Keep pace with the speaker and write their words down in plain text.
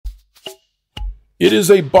It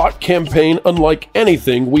is a bot campaign unlike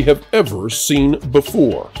anything we have ever seen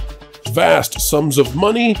before. Vast sums of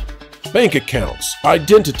money, bank accounts,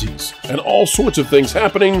 identities, and all sorts of things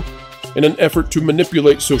happening in an effort to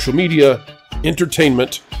manipulate social media,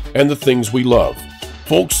 entertainment, and the things we love.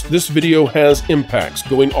 Folks, this video has impacts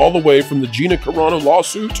going all the way from the Gina Carano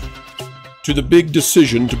lawsuit to the big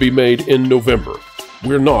decision to be made in November.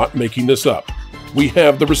 We're not making this up. We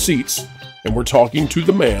have the receipts, and we're talking to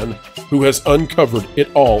the man who has uncovered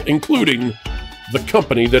it all, including the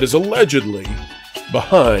company that is allegedly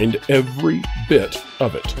behind every bit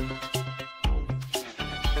of it.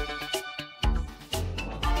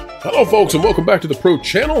 Hello folks, and welcome back to the Pro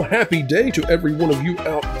Channel. Happy day to every one of you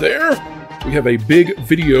out there. We have a big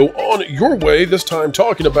video on your way, this time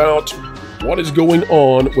talking about what is going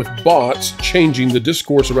on with bots changing the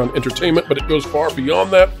discourse around entertainment, but it goes far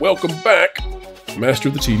beyond that. Welcome back, Master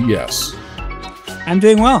of the TDS. I'm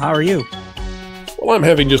doing well. How are you? Well, I'm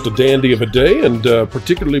having just a dandy of a day, and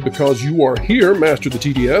particularly because you are here, Master of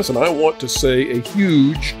the TDS, and I want to say a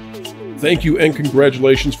huge thank you and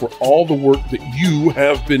congratulations for all the work that you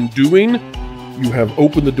have been doing. You have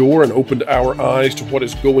opened the door and opened our eyes to what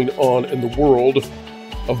is going on in the world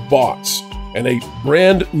of bots, and a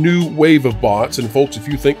brand new wave of bots. And folks, if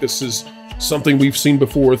you think this is something we've seen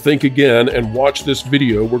before, think again and watch this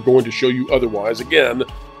video. We're going to show you otherwise. Again,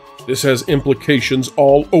 this has implications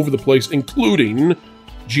all over the place, including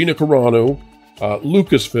Gina Carano,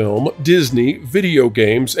 Lucasfilm, Disney, video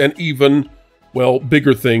games, and even, well,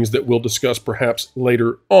 bigger things that we'll discuss perhaps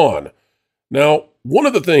later on. Now, one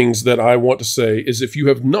of the things that I want to say is if you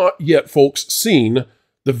have not yet, folks, seen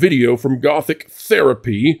the video from Gothic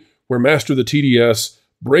Therapy, where Master of the TDS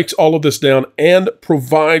breaks all of this down and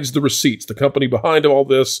provides the receipts, the company behind all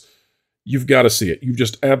this, you've got to see it. You've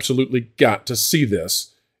just absolutely got to see this.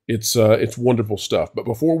 It's wonderful stuff. But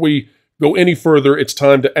before we go any further, it's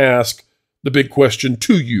time to ask the big question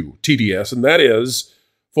to you, TDS, and that is,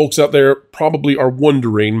 folks out there probably are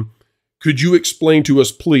wondering, could you explain to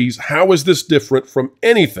us, please, how is this different from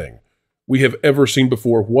anything we have ever seen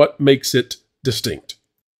before? What makes it distinct?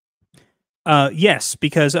 Yes,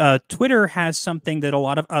 because Twitter has something that a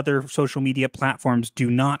lot of other social media platforms do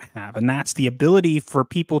not have, and that's the ability for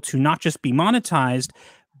people to not just be monetized,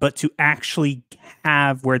 but to actually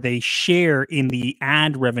have where they share in the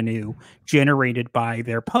ad revenue generated by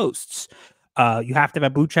their posts. You have to have a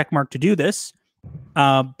blue check mark to do this,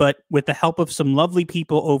 but with the help of some lovely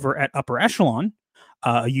people over at Upper Echelon,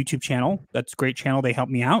 a YouTube channel, that's a great channel, they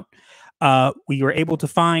helped me out, we were able to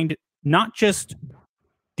find not just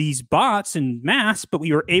these bots en masse, but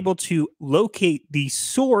we were able to locate the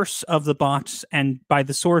source of the bots, and by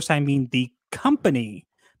the source, I mean the company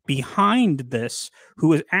behind this,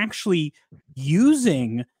 who is actually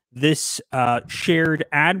using this shared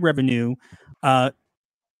ad revenue.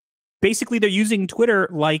 Basically, they're using Twitter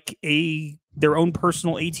like their own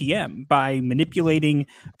personal ATM by manipulating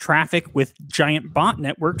traffic with giant bot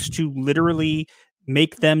networks to literally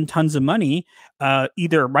make them tons of money,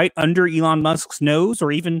 either right under Elon Musk's nose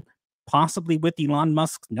or even possibly with Elon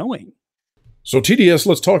Musk knowing. So TDS,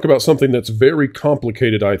 let's talk about something that's very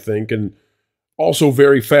complicated, I think, and also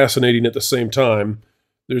very fascinating at the same time.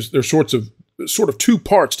 There's sort of two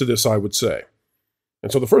parts to this, I would say.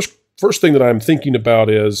 And so the first thing that I'm thinking about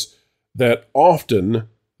is that often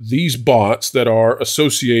these bots that are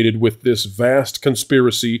associated with this vast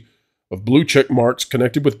conspiracy of blue check marks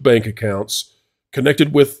connected with bank accounts,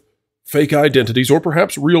 connected with fake identities, or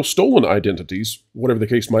perhaps real stolen identities, whatever the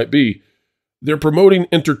case might be, they're promoting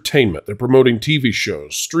entertainment. They're promoting TV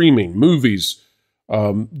shows, streaming, movies,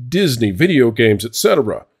 Disney, video games,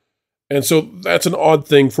 etc. And so that's an odd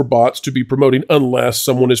thing for bots to be promoting unless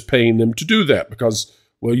someone is paying them to do that, because,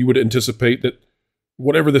 well, you would anticipate that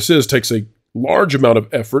whatever this is takes a large amount of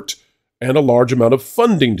effort and a large amount of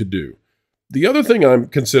funding to do. The other thing I'm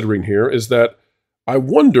considering here is that I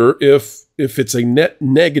wonder if it's a net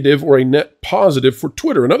negative or a net positive for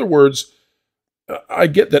Twitter. In other words, I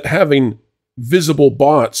get that having visible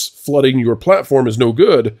bots flooding your platform is no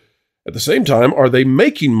good. At the same time, are they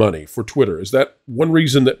making money for Twitter? Is that one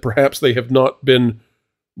reason that perhaps they have not been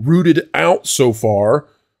rooted out so far?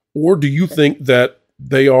 Or do you think that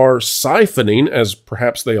they are siphoning, as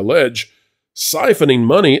perhaps they allege, siphoning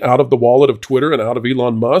money out of the wallet of Twitter and out of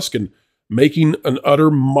Elon Musk and making an utter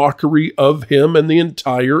mockery of him and the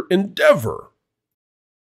entire endeavor?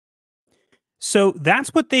 So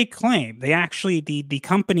that's what they claim. They actually, the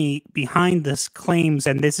company behind this claims,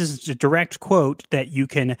 and this is a direct quote, that you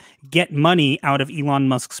can get money out of Elon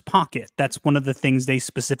Musk's pocket. That's one of the things they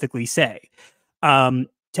specifically say.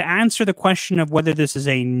 to answer the question of whether this is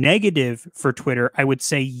a negative for Twitter, I would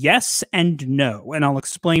say yes and no. And I'll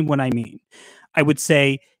explain what I mean. I would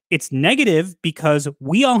say it's negative because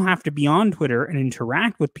we all have to be on Twitter and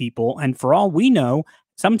interact with people. And for all we know,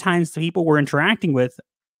 sometimes the people we're interacting with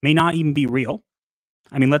may not even be real.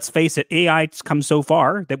 I mean, let's face it, AI's come so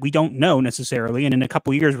far that we don't know necessarily. And in a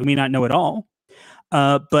couple of years, we may not know at all.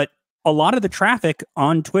 But a lot of the traffic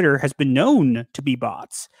on Twitter has been known to be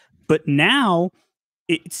bots. But now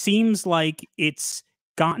it seems like it's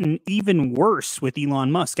gotten even worse with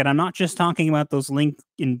Elon Musk. And I'm not just talking about those link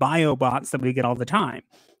in bio bots that we get all the time.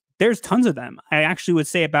 There's tons of them. I actually would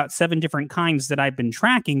say about 7 different kinds that I've been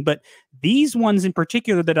tracking, but these ones in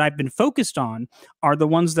particular that I've been focused on are the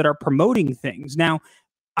ones that are promoting things. Now,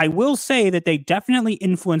 I will say that they definitely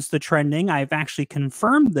influence the trending. I've actually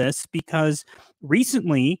confirmed this because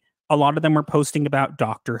recently a lot of them were posting about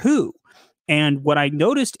Doctor Who. And what I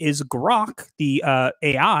noticed is Grok, the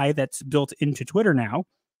AI that's built into Twitter now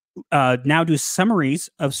do summaries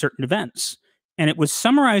of certain events. And it was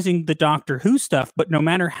summarizing the Doctor Who stuff, but no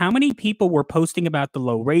matter how many people were posting about the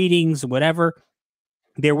low ratings, whatever,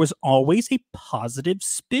 there was always a positive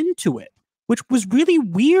spin to it, which was really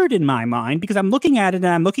weird in my mind because I'm looking at it and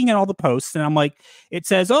I'm looking at all the posts and I'm like, it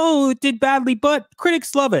says, oh, it did badly, but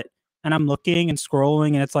critics love it. And I'm looking and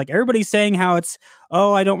scrolling and it's like everybody's saying how it's,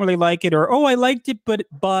 oh, I don't really like it, or oh, I liked it,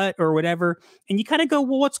 but or whatever. And you kind of go,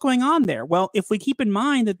 well, what's going on there? Well, if we keep in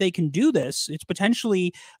mind that they can do this, it's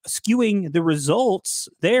potentially skewing the results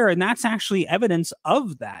there. And that's actually evidence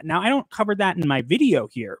of that. Now, I don't cover that in my video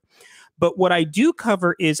here, but what I do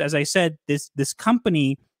cover is, as I said, this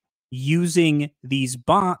company using these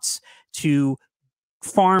bots to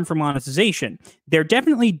farm for monetization. They're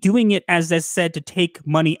definitely doing it, as I said, to take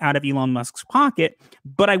money out of Elon Musk's pocket.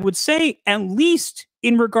 But I would say, at least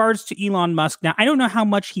in regards to Elon Musk, now I don't know how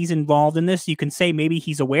much he's involved in this. You can say maybe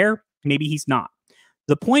he's aware, maybe he's not.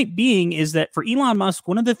 The point being is that for Elon Musk,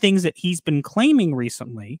 one of the things that he's been claiming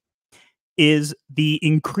recently is the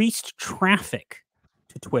increased traffic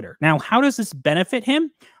to Twitter. Now, how does this benefit him?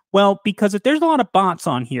 Well, because if there's a lot of bots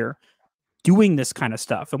on here doing this kind of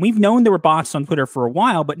stuff, and we've known there were bots on Twitter for a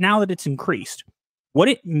while, but now that it's increased, what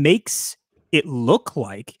it makes it look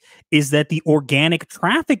like is that the organic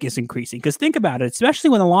traffic is increasing. Because think about it, especially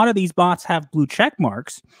when a lot of these bots have blue check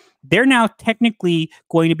marks, they're now technically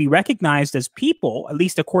going to be recognized as people, at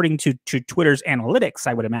least according to Twitter's analytics,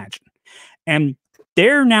 I would imagine. And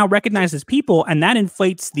they're now recognized as people, and that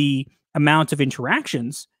inflates the amount of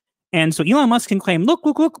interactions. And so Elon Musk can claim, look,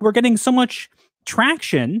 we're getting so much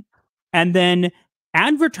traction. And then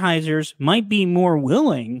advertisers might be more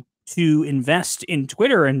willing to invest in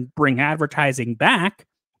Twitter and bring advertising back.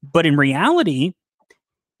 But in reality,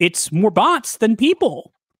 it's more bots than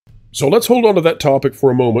people. So let's hold on to that topic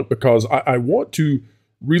for a moment, because I want to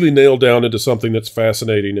really nail down into something that's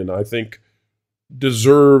fascinating and I think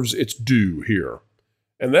deserves its due here.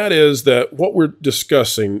 And that is that what we're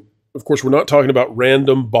discussing, of course, we're not talking about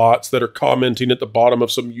random bots that are commenting at the bottom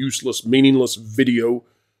of some useless, meaningless video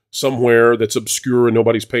somewhere that's obscure and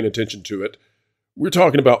nobody's paying attention to it. We're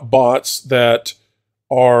talking about bots that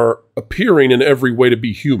are appearing in every way to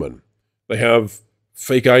be human. They have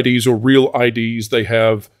fake IDs or real IDs. They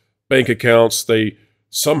have bank accounts. They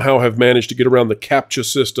somehow have managed to get around the CAPTCHA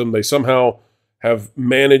system. They somehow have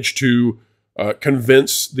managed to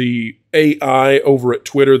convince the AI over at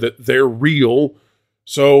Twitter that they're real.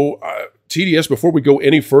 So, TDS, before we go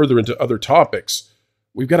any further into other topics,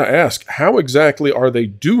 we've got to ask, how exactly are they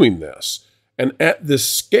doing this? And at this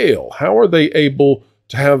scale, how are they able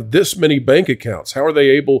to have this many bank accounts? How are they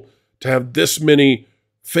able to have this many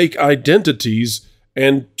fake identities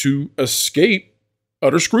and to escape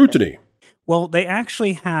utter scrutiny? Well, they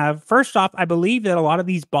actually have, first off, I believe that a lot of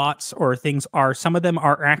these bots or things some of them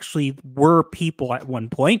were people at one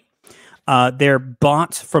point. They're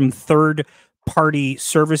bots from third-party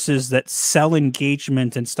services that sell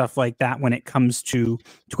engagement and stuff like that. When it comes to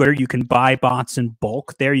Twitter, you can buy bots in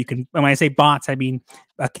bulk there. When I say bots, I mean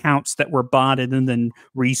accounts that were botted and then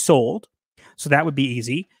resold. So that would be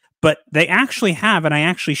easy. But they actually have, and I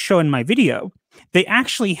actually show in my video, they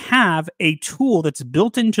actually have a tool that's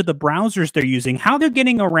built into the browsers they're using. How they're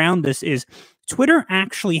getting around this is Twitter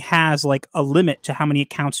actually has like a limit to how many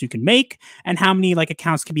accounts you can make and how many like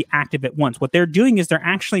accounts can be active at once. What they're doing is they're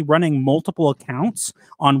actually running multiple accounts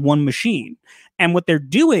on one machine. And what they're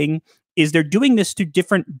doing is they're doing this through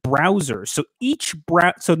different browsers. So each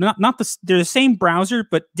they're the same browser,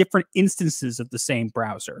 but different instances of the same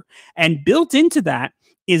browser. And built into that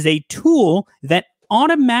is a tool that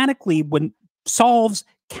automatically solves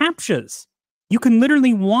CAPTCHAs. You can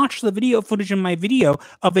literally watch the video footage in my video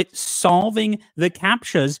of it solving the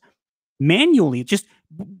CAPTCHAs manually.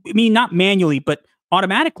 Not manually, but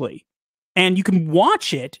automatically. And you can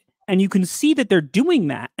watch it and you can see that they're doing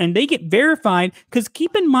that and they get verified. Because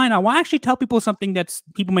keep in mind, I will actually tell people something that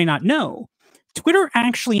people may not know. Twitter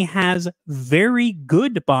actually has very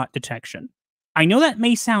good bot detection. I know that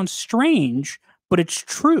may sound strange, but it's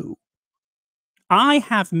true. I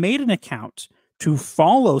have made an account to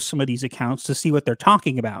follow some of these accounts to see what they're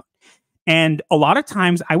talking about. And a lot of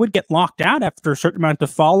times I would get locked out after a certain amount of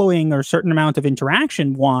following or a certain amount of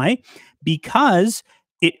interaction. Why? Because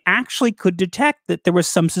it actually could detect that there was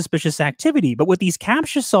some suspicious activity. But with these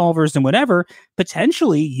CAPTCHA solvers and whatever,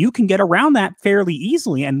 potentially you can get around that fairly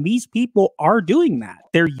easily. And these people are doing that.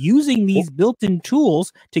 They're using these built-in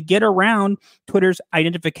tools to get around Twitter's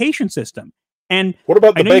identification system. And what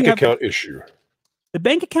about the bank account issue? The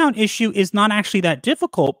bank account issue is not actually that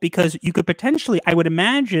difficult because you could potentially, I would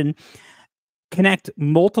imagine, connect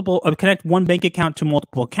one bank account to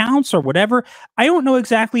multiple accounts or whatever. I don't know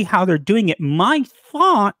exactly how they're doing it. My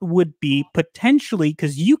thought would be potentially,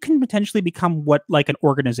 because you can potentially become like an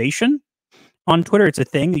organization on Twitter. It's a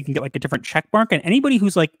thing. You can get like a different check mark, and anybody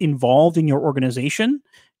who's like involved in your organization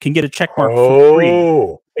can get a check mark for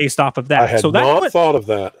free based off of that. I had not thought of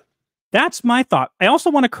that. That's my thought. I also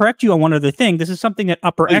want to correct you on one other thing. This is something that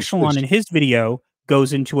Upper Echelon in his video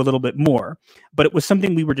goes into a little bit more, but it was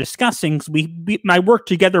something we were discussing. I worked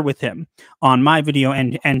together with him on my video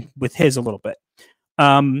and with his a little bit.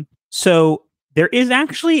 So there is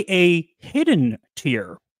actually a hidden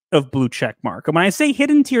tier of blue check mark. And when I say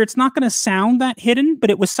hidden tier, it's not going to sound that hidden, but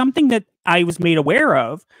it was something that I was made aware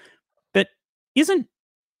of that isn't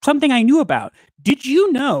something I knew about. Did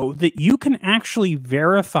you know that you can actually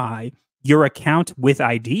verify your account with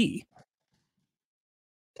ID?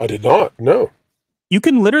 I did not. No. You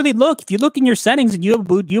can literally look. If you look in your settings and you have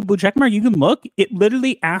blue check mark, you can look. It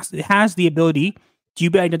literally it has the ability to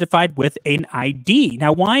be identified with an ID.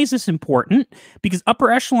 Now, why is this important? Because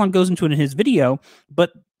Upper Echelon goes into it in his video,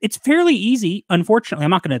 but it's fairly easy. Unfortunately,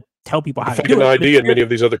 I'm not going to tell people how to do it. An ID in many of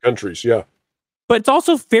these other countries, yeah. But it's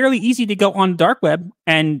also fairly easy to go on dark web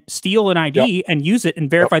and steal an ID and use it and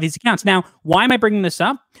verify these accounts. Now, why am I bringing this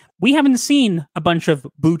up? We haven't seen a bunch of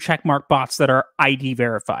blue checkmark bots that are ID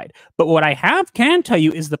verified. But what I can tell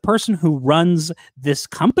you is the person who runs this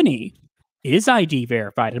company is ID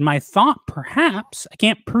verified. And my thought, perhaps, I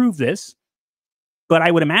can't prove this, but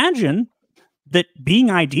I would imagine that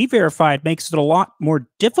being ID verified makes it a lot more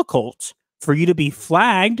difficult for you to be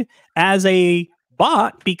flagged as a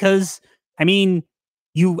bot because, I mean,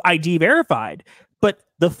 you ID verified. But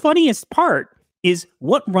the funniest part is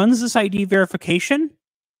what runs this ID verification?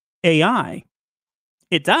 AI.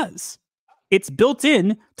 It does. It's built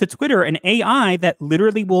in to Twitter, an AI that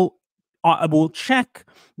literally will check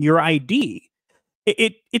your ID.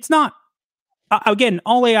 It's not, again,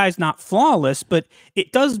 all AI is not flawless, but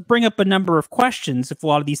it does bring up a number of questions if a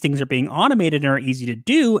lot of these things are being automated and are easy to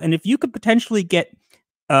do. And if you could potentially get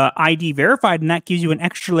ID verified and that gives you an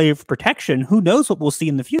extra layer of protection, who knows what we'll see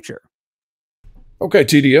in the future. Okay,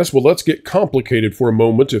 TDS, well, let's get complicated for a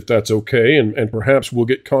moment, if that's okay, and perhaps we'll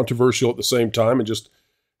get controversial at the same time and just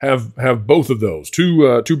have both of those.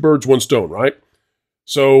 Two birds, one stone, right?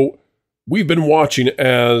 So we've been watching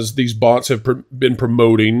as these bots have been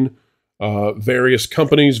promoting various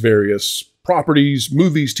companies, various properties,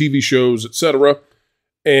 movies, TV shows, etc.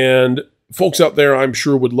 And folks out there, I'm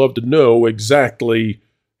sure, would love to know exactly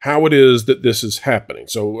how it is that this is happening.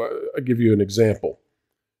 So I'll give you an example.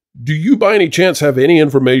 Do you by any chance have any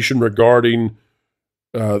information regarding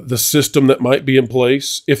the system that might be in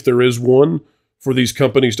place, if there is one, for these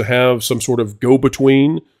companies to have some sort of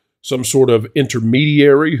go-between, some sort of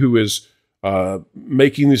intermediary who is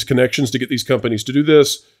making these connections to get these companies to do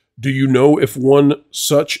this? Do you know if one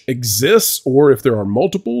such exists or if there are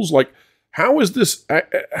multiples? Like, how is this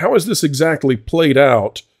exactly played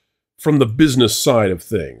out from the business side of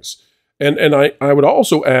things? And I would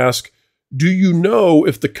also ask, do you know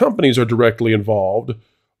if the companies are directly involved,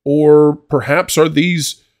 or perhaps are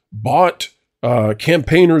these bot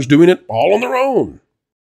campaigners doing it all on their own?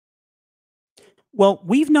 Well,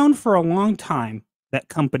 we've known for a long time that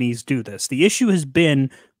companies do this. The issue has been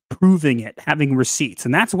proving it, having receipts,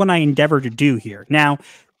 and that's what I endeavor to do here. Now,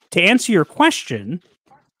 to answer your question,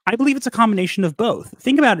 I believe it's a combination of both.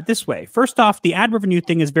 Think about it this way. First off, the ad revenue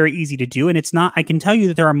thing is very easy to do, and it's not, I can tell you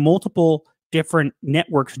that there are multiple different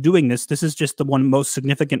networks doing this. This is just the most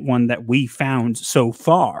significant one that we found so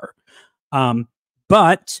far.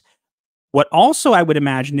 But what also I would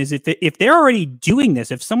imagine is if they're already doing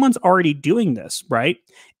this, if someone's already doing this, right?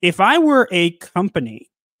 If I were a company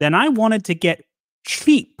then I wanted to get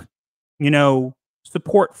cheap,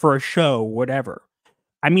 support for a show, whatever.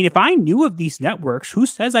 I mean, if I knew of these networks, who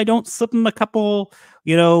says I don't slip them a couple,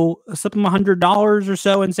 slip them $100 or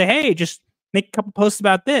so and say, hey, just make a couple posts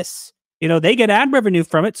about this. They get ad revenue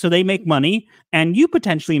from it, so they make money, and you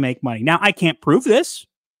potentially make money. Now, I can't prove this,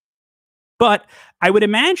 but I would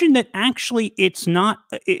imagine that actually it's not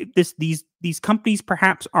these companies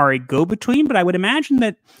perhaps are a go-between, but I would imagine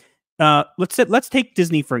that let's take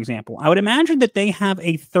Disney, for example. I would imagine that they have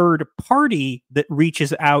a third party that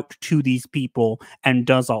reaches out to these people and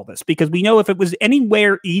does all this, because we know if it was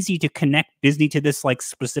anywhere easy to connect Disney to this, like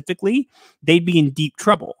specifically, they'd be in deep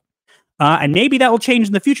trouble. And maybe that will change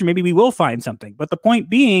in the future. Maybe we will find something. But the point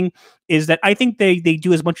being is that I think they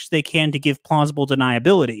do as much as they can to give plausible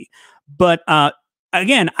deniability. But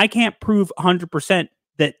again, I can't prove 100%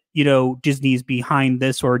 that, Disney is behind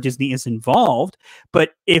this or Disney is involved.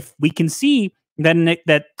 But if we can see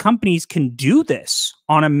that companies can do this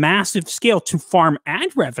on a massive scale to farm ad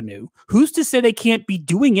revenue, who's to say they can't be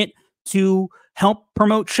doing it to help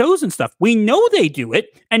promote shows and stuff? We know they do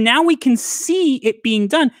it, and now we can see it being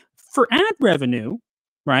done for ad revenue,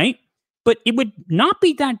 right? But it would not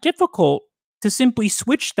be that difficult to simply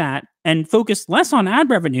switch that and focus less on ad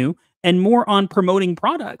revenue and more on promoting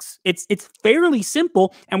products. It's fairly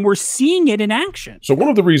simple, and we're seeing it in action. So one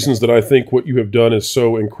of the reasons that I think what you have done is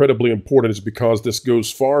so incredibly important is because this goes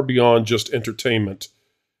far beyond just entertainment,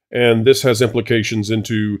 and this has implications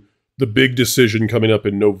into the big decision coming up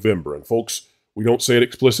in November. And folks, we don't say it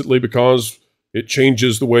explicitly because it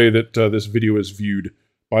changes the way that this video is viewed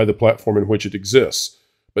by the platform in which it exists.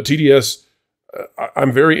 But TDS,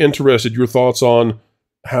 I'm very interested in your thoughts on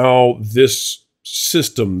how this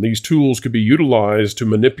system, these tools could be utilized to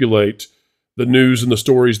manipulate the news and the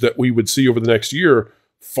stories that we would see over the next year,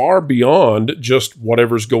 far beyond just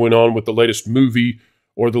whatever's going on with the latest movie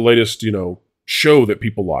or the latest, show that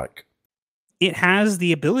people like. It has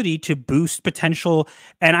the ability to boost potential.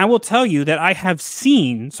 And I will tell you that I have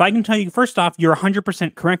seen, so I can tell you, first off, you're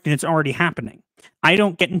 100% correct, and it's already happening. I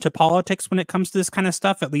don't get into politics when it comes to this kind of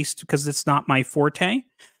stuff, at least because it's not my forte.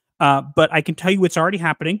 But I can tell you it's already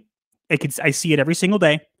happening. I see it every single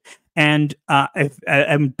day. And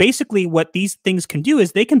basically what these things can do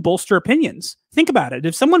is they can bolster opinions. Think about it.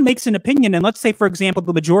 If someone makes an opinion, and let's say, for example,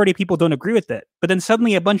 the majority of people don't agree with it, but then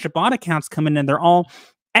suddenly a bunch of bot accounts come in and they're all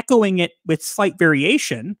echoing it with slight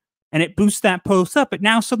variation, and it boosts that post up, it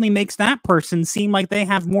now suddenly makes that person seem like they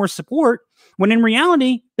have more support, when in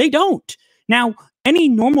reality, they don't. Now, any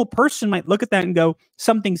normal person might look at that and go,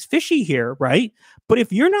 something's fishy here, right? But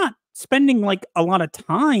if you're not spending like a lot of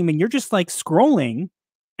time and you're just like scrolling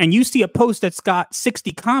and you see a post that's got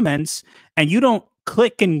 60 comments and you don't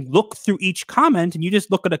click and look through each comment and you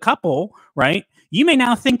just look at a couple, right? You may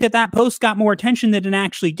now think that that post got more attention than it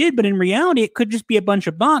actually did, but in reality, it could just be a bunch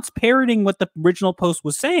of bots parroting what the original post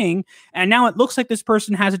was saying. And now it looks like this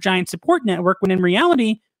person has a giant support network when in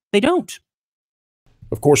reality, they don't.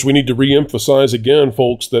 Of course, we need to reemphasize again,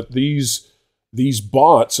 folks, that these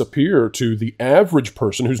bots appear to the average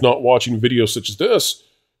person who's not watching videos such as this,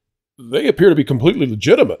 they appear to be completely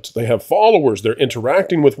legitimate. They have followers. They're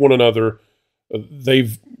interacting with one another.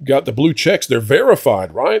 They've got the blue checks. They're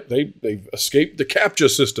verified, right? They've escaped the CAPTCHA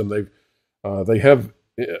system. They have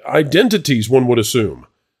identities, one would assume,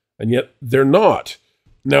 and yet they're not.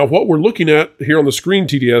 Now, what we're looking at here on the screen,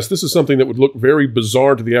 TDS, this is something that would look very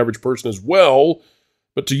bizarre to the average person as well,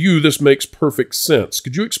 but to you, this makes perfect sense.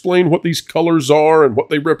 Could you explain what these colors are and what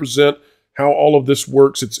they represent, how all of this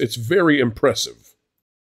works? It's very impressive.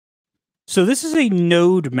 So this is a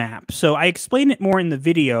node map. So I explain it more in the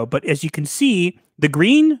video, but as you can see, the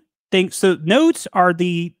green thing, so nodes are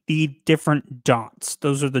the different dots.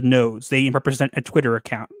 Those are the nodes. They represent a Twitter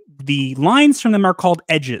account. The lines from them are called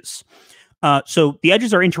edges. So the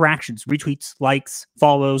edges are interactions, retweets, likes,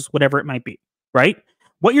 follows, whatever it might be, right?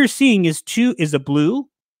 What you're seeing is a blue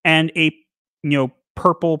and a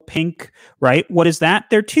purple, pink, right? What is that?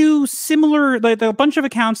 They're two similar, like a bunch of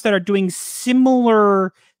accounts that are doing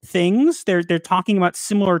similar things. They're talking about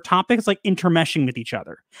similar topics, like intermeshing with each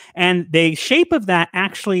other. And the shape of that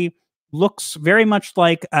actually looks very much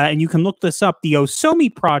like, and you can look this up, the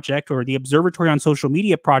Osomi project, or the Observatory on Social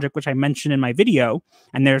Media project, which I mentioned in my video,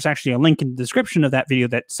 and there's actually a link in the description of that video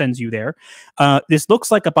that sends you there. This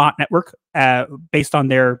looks like a bot network based on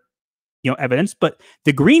their evidence, but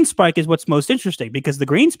the green spike is what's most interesting, because the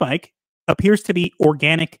green spike appears to be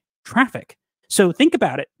organic traffic. So think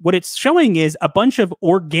about it. What it's showing is a bunch of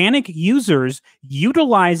organic users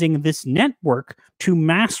utilizing this network to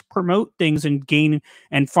mass promote things and gain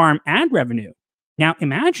and farm ad revenue. Now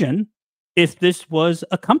imagine if this was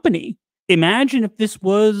a company. imagine if this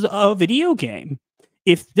was a video game.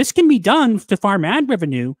 If this can be done to farm ad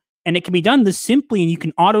revenue, and it can be done this simply, and you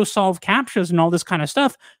can auto-solve captchas and all this kind of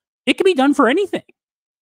stuff, it can be done for anything.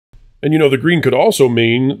 And, you know, the green could also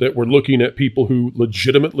mean that we're looking at people who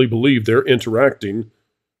legitimately believe they're interacting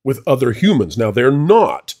with other humans. Now, they're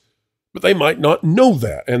not, but they might not know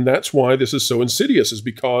that. And that's why this is so insidious, is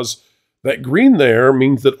because that green there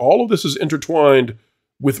means that all of this is intertwined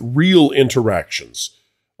with real interactions.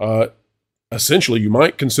 Essentially, you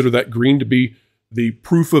might consider that green to be the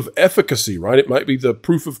proof of efficacy, right? It might be the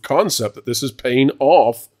proof of concept that this is paying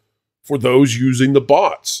off for those using the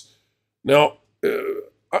bots. Now,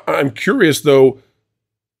 I'm curious, though,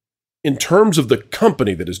 in terms of the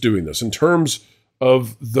company that is doing this, in terms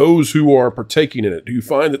of those who are partaking in it, do you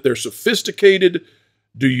find that they're sophisticated?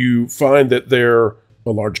 Do you find that they're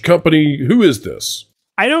a large company? Who is this?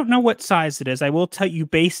 I don't know what size it is. I will tell you,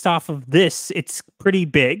 based off of this, it's pretty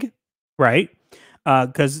big, right?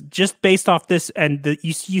 Because just based off this, and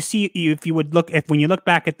you see, if you would look, when you look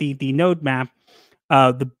back at the node map,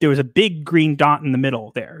 there was a big green dot in the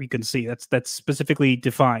middle there. You can see that's specifically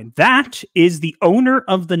defined. That is the owner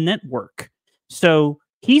of the network. So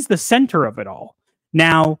he's the center of it all.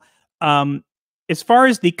 Now, as far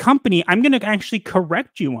as the company, I'm going to actually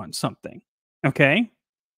correct you on something, okay?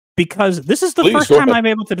 Because this is the first time I'm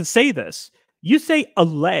able to say this. You say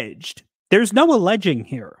alleged. There's no alleging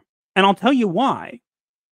here. And I'll tell you why.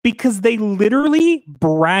 Because they literally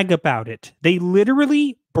brag about it. They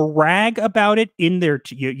literally brag about it in their,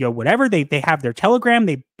 whatever. They have their Telegram.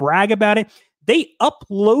 They brag about it. They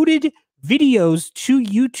uploaded videos to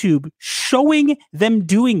YouTube showing them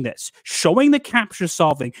doing this, showing the capture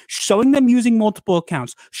solving, showing them using multiple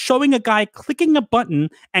accounts, showing a guy clicking a button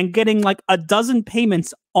and getting like a dozen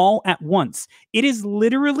payments all at once. It is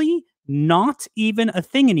literally not even a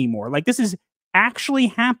thing anymore. Like, this is actually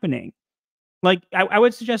happening. Like, I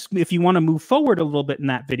would suggest, if you want to move forward a little bit in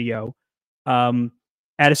that video,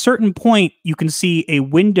 at a certain point, you can see a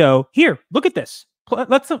window. Here, look at this.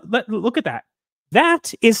 Look at that.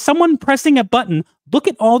 That is someone pressing a button. Look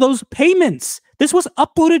at all those payments. This was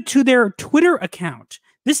uploaded to their Twitter account.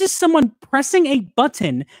 This is someone pressing a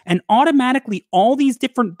button, and automatically all these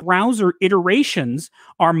different browser iterations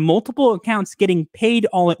are multiple accounts getting paid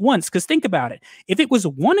all at once. Because think about it. If it was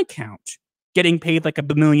one account getting paid like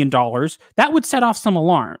 $1 million, that would set off some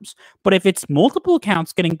alarms. But if it's multiple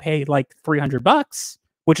accounts getting paid like $300,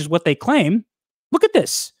 which is what they claim, look at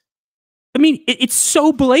this. I mean, it's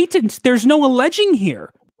so blatant. There's no alleging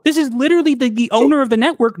here. This is literally the owner of the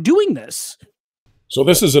network doing this. So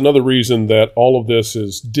this is another reason that all of this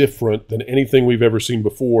is different than anything we've ever seen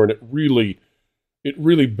before, and it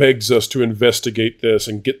really begs us to investigate this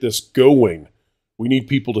and get this going. We need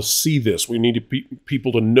people to see this. We need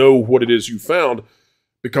people to know what it is you found,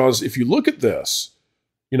 because if you look at this,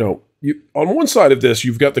 you know, on one side of this,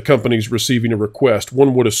 you've got the companies receiving a request,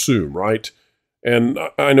 one would assume, right? And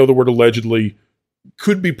I know the word allegedly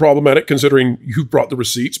could be problematic considering you brought the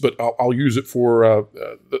receipts, but I'll use it for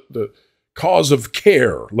the cause of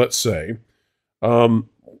care, let's say.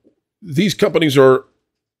 These companies are,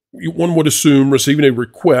 one would assume, receiving a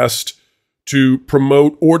request to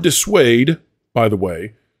promote or dissuade, by the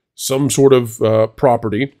way, some sort of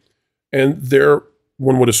property, and they're,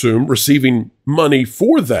 one would assume, receiving money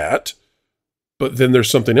for that. But then there's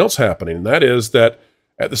something else happening, and that is that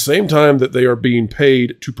at the same time that they are being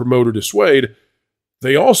paid to promote or dissuade,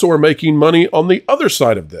 they also are making money on the other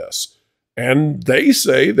side of this. And they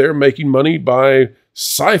say they're making money by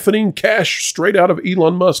siphoning cash straight out of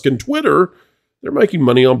Elon Musk and Twitter. They're making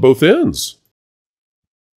money on both ends.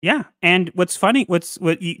 Yeah, and what's funny, it's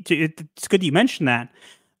good you mentioned that.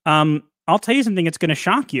 I'll tell you something that's going to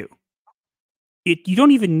shock you. You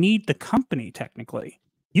don't even need the company, technically.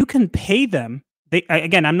 You can pay them.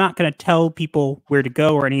 Again, I'm not going to tell people where to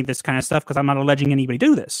go or any of this kind of stuff because I'm not alleging anybody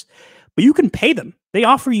do this. But you can pay them. They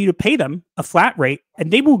offer you to pay them a flat rate,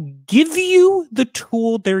 and they will give you the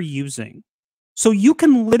tool they're using. So you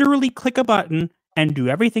can literally click a button and do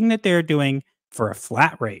everything that they're doing for a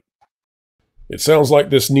flat rate. It sounds like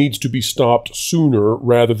this needs to be stopped sooner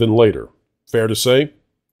rather than later. Fair to say?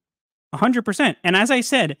 100%. And as I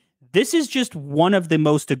said, this is just one of the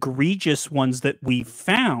most egregious ones that we've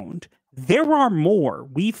found. There are more.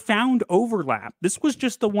 We found overlap. This was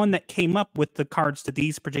just the one that came up with the cards to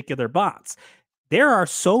these particular bots. There are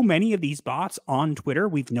so many of these bots on Twitter.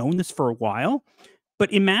 We've known this for a while.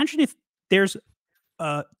 But imagine if there's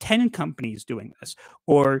 10 companies doing this,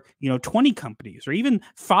 or 20 companies, or even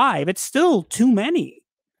 5. It's still too many.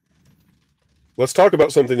 Let's talk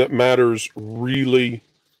about something that matters really.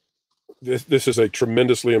 This is a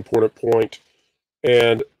tremendously important point,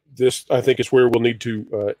 and this, I think, is where we'll need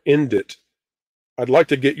to end it. I'd like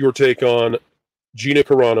to get your take on Gina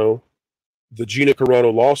Carano, the Gina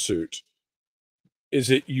Carano lawsuit. Is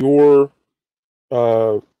it your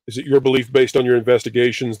belief, based on your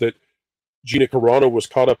investigations, that Gina Carano was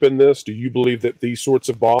caught up in this? Do you believe that these sorts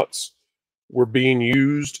of bots were being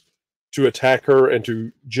used to attack her and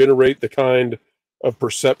to generate the kind of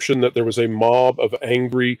perception that there was a mob of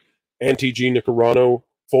angry anti-Gina Carano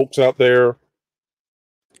folks out there?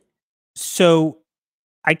 So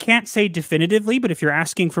I can't say definitively, but if you're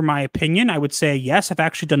asking for my opinion, I would say yes. I've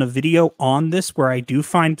actually done a video on this where I do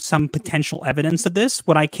find some potential evidence of this.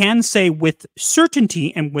 What I can say with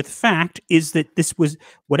certainty and with fact is that this was,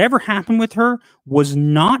 whatever happened with her was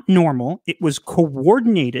not normal. It was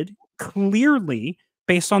coordinated clearly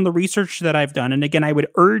based on the research that I've done. And again, I would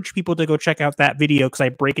urge people to go check out that video because I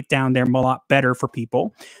break it down there a lot better for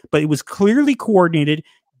people. But it was clearly coordinated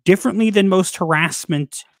differently than most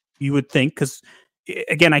harassment you would think, because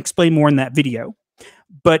again, I explain more in that video.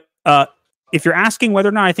 But if you're asking whether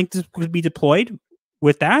or not I think this would be deployed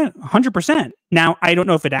with that, 100%. Now, I don't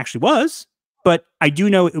know if it actually was, but I do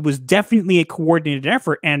know it was definitely a coordinated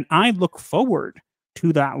effort. And I look forward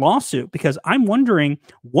to that lawsuit because I'm wondering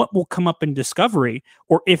what will come up in discovery,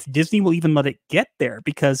 or if Disney will even let it get there,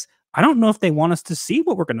 because I don't know if they want us to see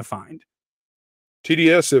what we're going to find.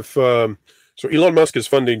 TDS, if so Elon Musk is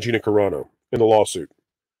funding Gina Carano in the lawsuit.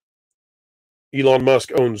 Elon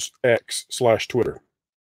Musk owns X/Twitter.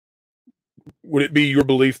 Would it be your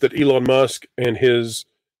belief that Elon Musk and his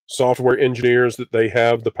software engineers, that they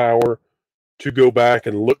have the power to go back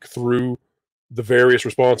and look through the various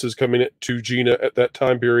responses coming to Gina at that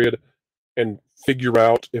time period and figure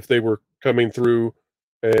out if they were coming through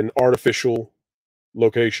an artificial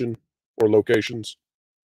location or locations?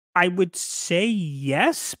 I would say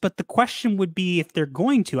yes, but the question would be if they're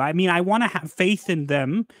going to. I mean, I want to have faith in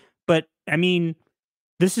them, but I mean,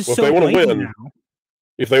 this is so blatant now.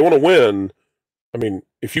 If they want to win, I mean,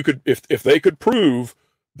 if they could prove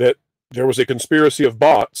that there was a conspiracy of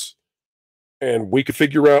bots and we could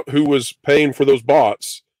figure out who was paying for those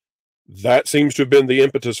bots, that seems to have been the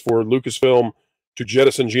impetus for Lucasfilm to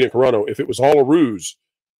jettison Gina Carano. If it was all a ruse,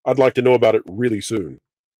 I'd like to know about it really soon.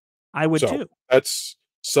 I would too. That's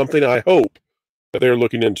something I hope that they're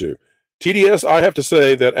looking into. TDS, I have to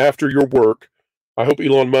say that after your work, I hope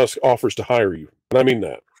Elon Musk offers to hire you. And I mean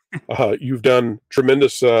that. You've done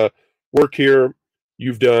tremendous work here.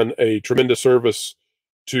 You've done a tremendous service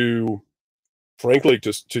to, frankly,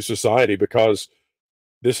 to society, because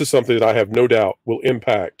this is something that I have no doubt will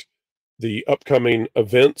impact the upcoming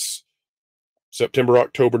events, September,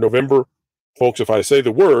 October, November. Folks, if I say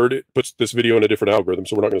the word, it puts this video in a different algorithm,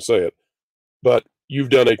 so we're not going to say it. But you've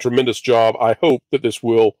done a tremendous job. I hope that this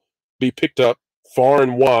will be picked up far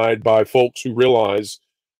and wide by folks who realize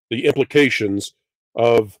the implications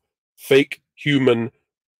of fake human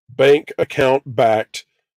bank account backed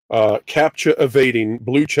CAPTCHA evading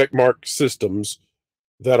blue check mark systems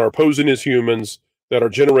that are posing as humans, that are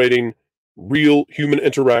generating real human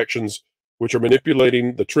interactions, which are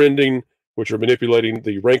manipulating the trending, which are manipulating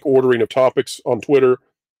the rank ordering of topics on Twitter,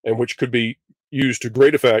 and which could be used to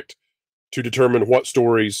great effect to determine what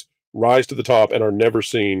stories rise to the top and are never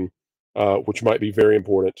seen, which might be very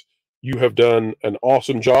important. You have done an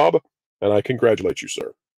awesome job, and I congratulate you,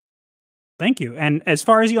 sir. Thank you. And as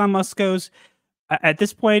far as Elon Musk goes, at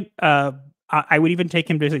this point, I would even take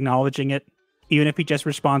him to acknowledging it, even if he just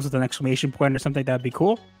responds with an exclamation point or something. That'd be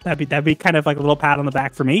cool. That'd be kind of like a little pat on the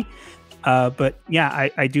back for me. But yeah,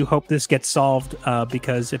 I do hope this gets solved,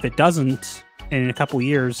 because if it doesn't, in a couple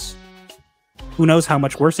years, who knows how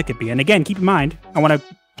much worse it could be. And again, keep in mind, I want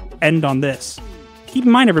to end on this. Keep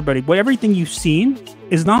in mind, everybody, everything you've seen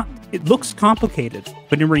is not, it looks complicated,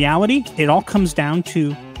 but in reality, it all comes down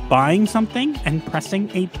to buying something and pressing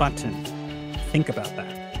a button. Think about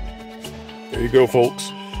that. There you go,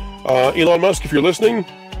 folks. Elon Musk, if you're listening,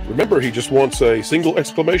 remember, he just wants a single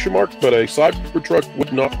exclamation mark, but a Cybertruck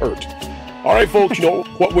would not hurt. All right, folks, you know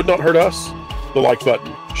what would not hurt us? The like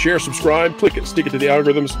button. Share, subscribe, click it, stick it to the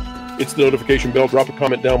algorithms. It's the notification bell. Drop a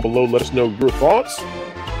comment down below. Let us know your thoughts.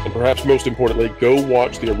 And perhaps most importantly, go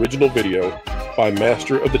watch the original video by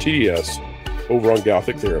Master of the TDS over on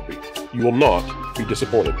Gothic Therapy. You will not be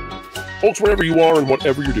disappointed. Folks, wherever you are and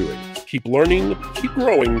whatever you're doing, keep learning, keep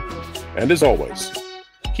growing, and as always,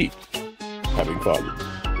 keep having fun.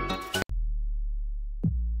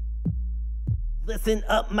 Listen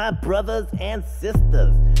up, my brothers and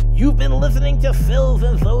sisters. You've been listening to Phils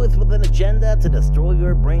and Zoes with an agenda to destroy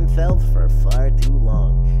your brain cells for far too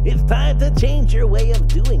long. It's time to change your way of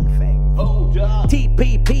doing things.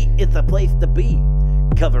 TPP is the place to be.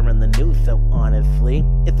 covering the news, so honestly,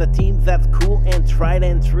 it's a team that's cool and tried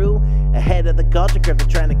and true, ahead of the culture curve they're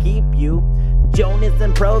trying to keep you. Jonas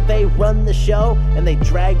and Pro, they run the show, and they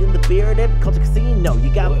dragged in the bearded Culture Casino.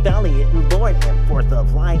 You got Valiant and Lord and Fourth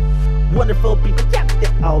of Light. Wonderful people, yeah,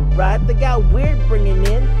 they're alright. They got weird bringing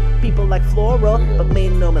in people like Floral, but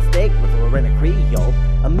made no mistake with Lorena Creole.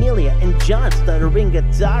 Amelia and John, stuttering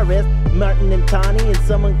guitarist. Martin and Tawny and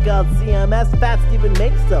someone called CMS. Fat Steven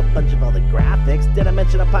makes a bunch of other graphics. Did I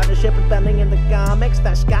mention a partnership with Bending in the comics?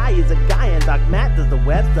 Fat Sky is a guy and Doc Matt does the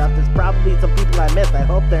web stuff. There's probably some people I missed. I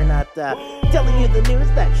hope they're not telling you the news.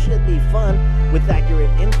 That should be fun. With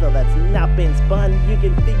accurate info that's not been spun. You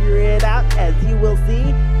can figure it out as you will see.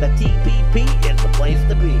 The TPP is the place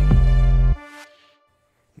to be.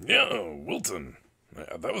 Yeah, Wilton.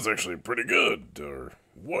 That was actually pretty good, or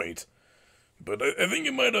white. But I think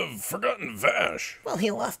you might have forgotten Vash. Well,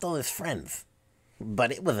 he lost all his friends.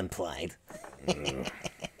 But it was implied.